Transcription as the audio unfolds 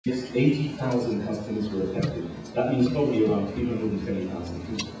80,000 customers were affected. That means probably around 320,000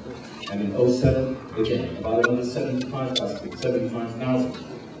 people. And in 07, again, about another 75,000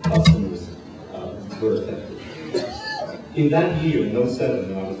 customers were affected. In that year, in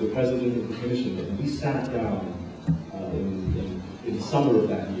 07, when I was the president of the commission, we sat down in the summer of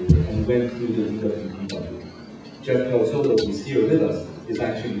that year and went through the DWP budget. Jeff Peltola, who's here with us, is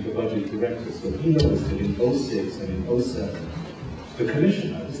actually the budget director, so he knows that in 06 and in 07, the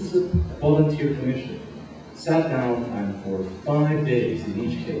commissioner, this is a volunteer commission, sat down and for 5 days in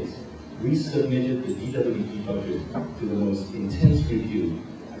each case, we submitted the DWP budget to the most intense review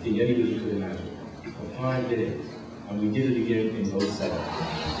I think anybody could imagine, for 5 days. And we did it again in 07.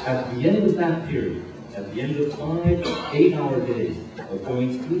 At the end of that period, at the end of 5 8-hour days of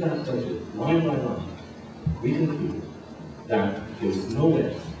going through that budget, line by line, we concluded that there was no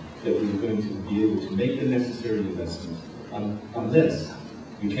way that we were going to be able to make the necessary investments unless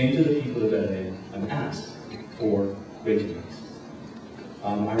we came to the people of LA and asked for rate increases.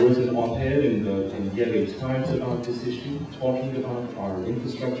 I wrote an op-ed in the LA Times about this issue, talking about our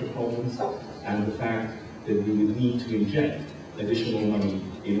infrastructure problems and the fact that we would need to inject additional money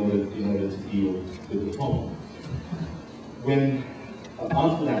in order to deal with the problem. When,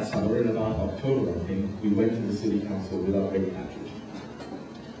 after that summer, in about October, I think, we went to the City Council with our rate package.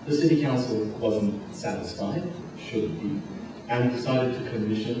 The City Council wasn't satisfied, shouldn't be, and decided to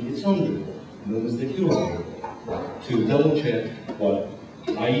commission its own report, known as the Huron report, to double-check what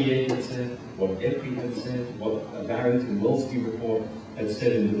IEA had said, what EPRI had said, what a Barrington-Wolski report had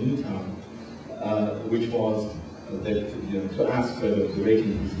said in the meantime, which was that, to ask whether the rate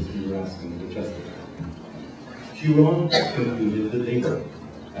increases we were asking were justified. Huron concluded that they were,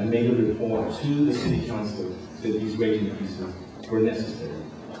 and made a report to the City Council that these rate increases were necessary.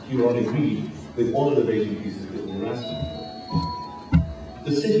 Huron agreed with all of the rate increases that we were asking for.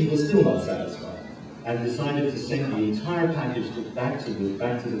 The city was still not satisfied and decided to send the entire package back to the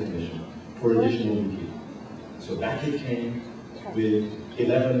commission for additional review. So back it came with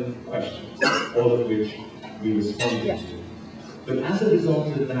 11 questions, all of which we responded to. But as a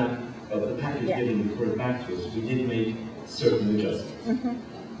result of that, of the package getting referred back to us, we did make certain adjustments.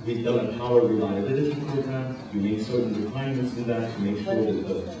 We've done a power reliability program. We made certain requirements in that to make sure that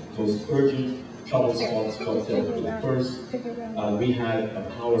the most urgent trouble spots got dealt with first. We had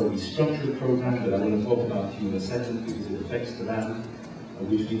a power restructure program that I'm going to talk about to you in a second because it affects the value,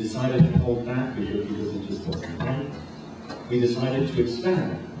 which we decided to hold back because it just wasn't right. We decided to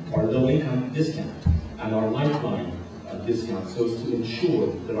expand our low-income discount and our lifeline discount so as to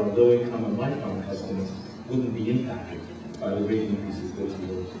ensure that our low-income and lifeline customers wouldn't be impacted by the rate increases that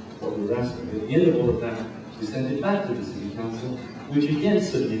we were asking. At the end of all of that, we sent it back to the City Council, which again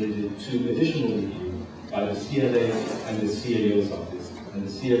submitted it to additional review by the CLA and the CAO's office. And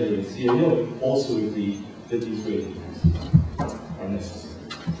the CLA and CAO also agreed that these rate increases are necessary.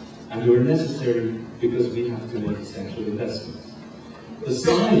 And they were necessary because we have to make essential investments. The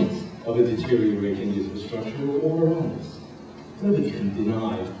signs of a deteriorating infrastructure were all around us. Nobody can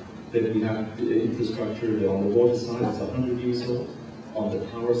deny that we have infrastructure that on the water side is 100 years old, on the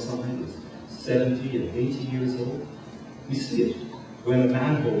power side is 70 and 80 years old. We see it when a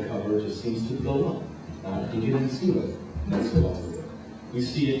manhole cover just seems to blow up. You didn't see it not so long ago. We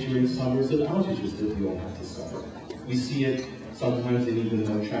see it during summers of outages that we all have to suffer. We see it sometimes in even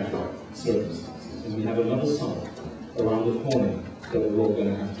more tragic circumstances. And we have another summer around the corner that we're all going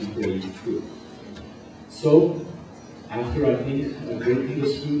to have to brave through. So, after I think a great deal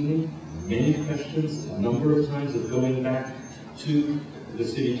of scrutiny, many questions, a number of times of going back to the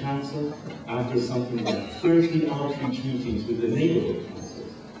City Council, after something like 30 outreach meetings with the neighborhood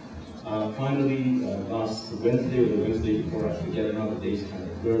councils, finally, last Wednesday or the Wednesday before, I forget now, the days kind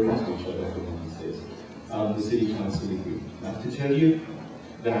of blurry, which I don't know these days, the City Council agreed. I have to tell you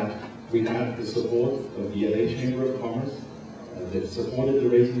that we had the support of the LA Chamber of Commerce that supported the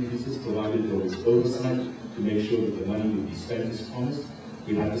rate increases, provided there was oversight to make sure that the money would be spent as promised.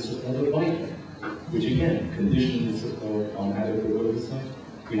 We had the support of BICA, which again conditioned the support on adequate oversight.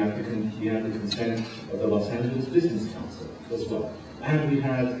 We had the consent of the Los Angeles Business Council as well. And we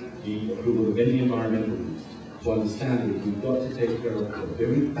had the approval of many environmental groups to understand that we've got to take care of the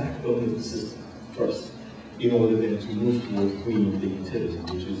very backbone of the system first, in order then to move towards greening the utility,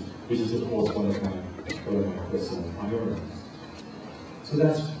 which is of course one of my personal priorities. So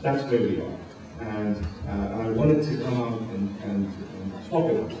that's where we are. And I wanted to come out and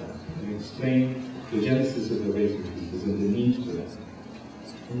talk about that and explain the genesis of the rate increases and the need for that.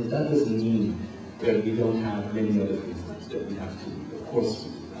 And that doesn't mean that we don't have many other things that we have to do. Of course,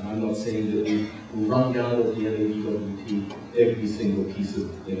 And I'm not saying that we will run down at the LADWP every single piece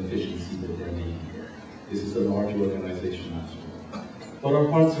of inefficiency that there may be here. This is a large organization after all. But our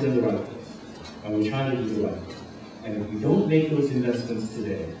hearts are in the right place, and we're trying to do the right thing. And if we don't make those investments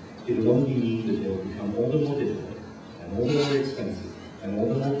today, it will only mean that they will become all the more difficult, and all the more expensive, and all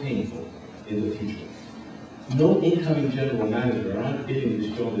the more painful in the future. No incoming general manager, and I've been in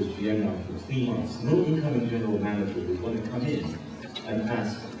this job as GM now for 3 months, no incoming general manager is going to come in and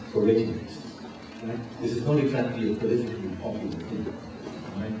ask for rate increases. Right? This is not exactly a politically popular thing.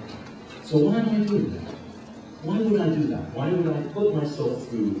 Right? So why am I doing that? Why would I do that? Why would I put myself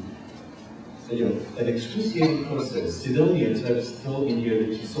through an excruciating process? Sidonia told me here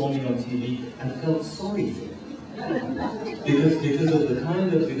that she saw me on TV and felt sorry for me. because of the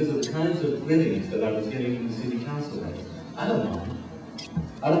kinds of grillings that I was getting from the city council. I don't mind.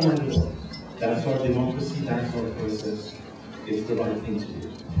 I don't mind at all. That's our democracy, that's our process. It's the right thing to do.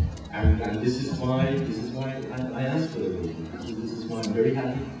 And this is why I asked for the review. This is why I'm very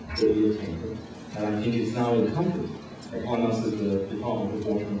happy that we obtained it. And I think it's now incumbent upon us as the Department of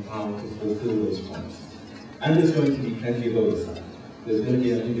Water and Power to fulfill those promises. And there's going to be plenty of oversight. There's going to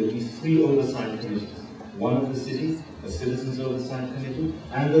be, I think, at least 3 oversight committees. One of the cities, a Citizens Oversight Committee,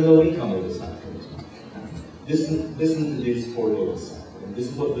 and the Low Income Oversight Committee. Listen to this for oversight. And this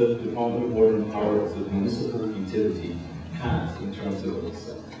is what the Department of Water and Power as a municipal utility has in terms of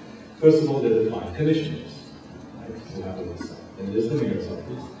oversight. First of all, there are the 5 commissioners, right, who have oversight. Then there's the mayor's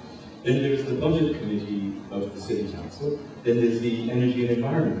office. Then there's the budget committee of the city council. Then there's the energy and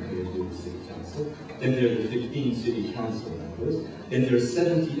environment committee of the city council. Then there are the 15 city council members. Then there's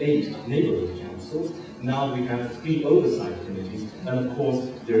 78 neighborhood councils. Now we have 3 oversight committees, and of course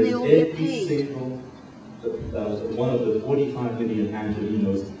there is every single one of the 45 million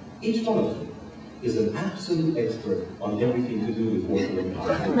Angelinos. Each one of them is an absolute expert on everything to do with water and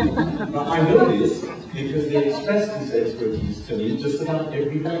power. Now I know this because they express this expertise to me just about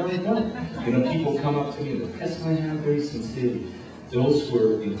everywhere I go. People come up to me and press my hand very sincerely. Those who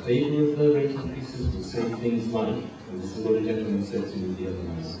are in favor of the rate increases will say things like, and this is what a gentleman said to me the other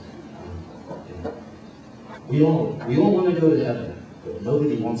night. We all want to go to heaven, but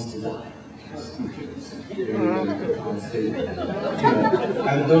nobody wants to die.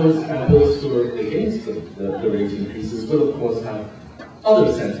 And those who are against the rate increases will, of course, have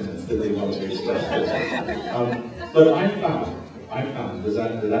other sentiments that they want to express. But I found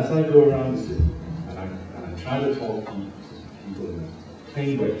that as I go around the city and I try to talk to people in a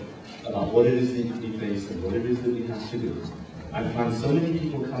plain way about what it is that we face and what it is that we have to do, I find so many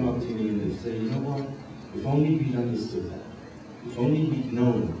people come up to me and they say, you know what? If only we'd understood that. If only we'd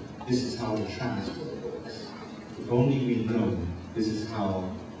known this is how the transfer works. If only we'd known this is how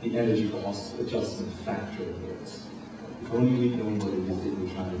the energy cost adjustment factor works. If only we'd known what it is that we're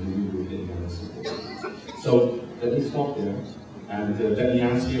trying to do, we would have been more supportive. So let me stop there and let me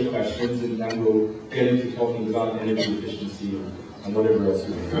answer your questions, and then we'll get into talking about energy efficiency and whatever else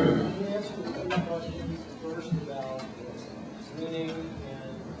you want. Can you answer the questions first about winning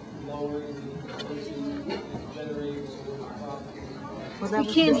and lowering We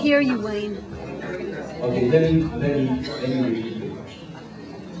can't hear you, Wayne. Okay, let me repeat the question.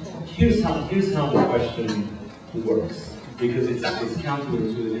 Here's how the question works, because it's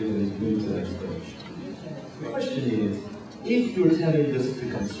counterintuitive and it needs an explanation. The question is, if you're telling us to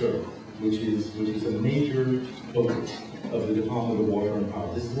conserve, which is a major focus of the Department of Water and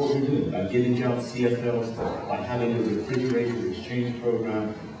Power, this is what we're doing by giving out CFLs, by having a refrigerator exchange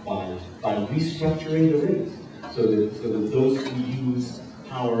program, by restructuring the rates, so that those who use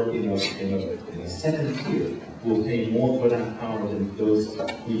power in a second tier will pay more for that power than those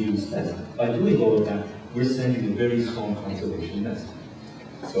who use less. By doing all of that, we're sending a very strong conservation message.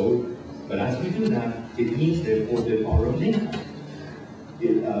 But as we do that, it means therefore that our own income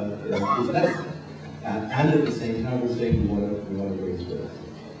is less. And at the same time, we're saying we want to raise rates.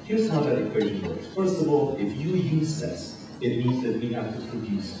 Here's how that equation works. First of all, if you use less, it means that we have to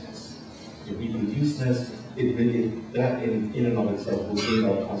produce less. If we produce less, that in and of itself will bring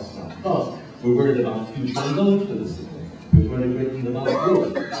our costs down. Plus, we're worried about future load for the city. We're worried about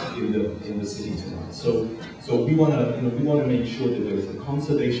growth in the city tonight. So we want to make sure that there's a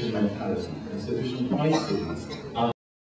conservation mentality and sufficient price signals out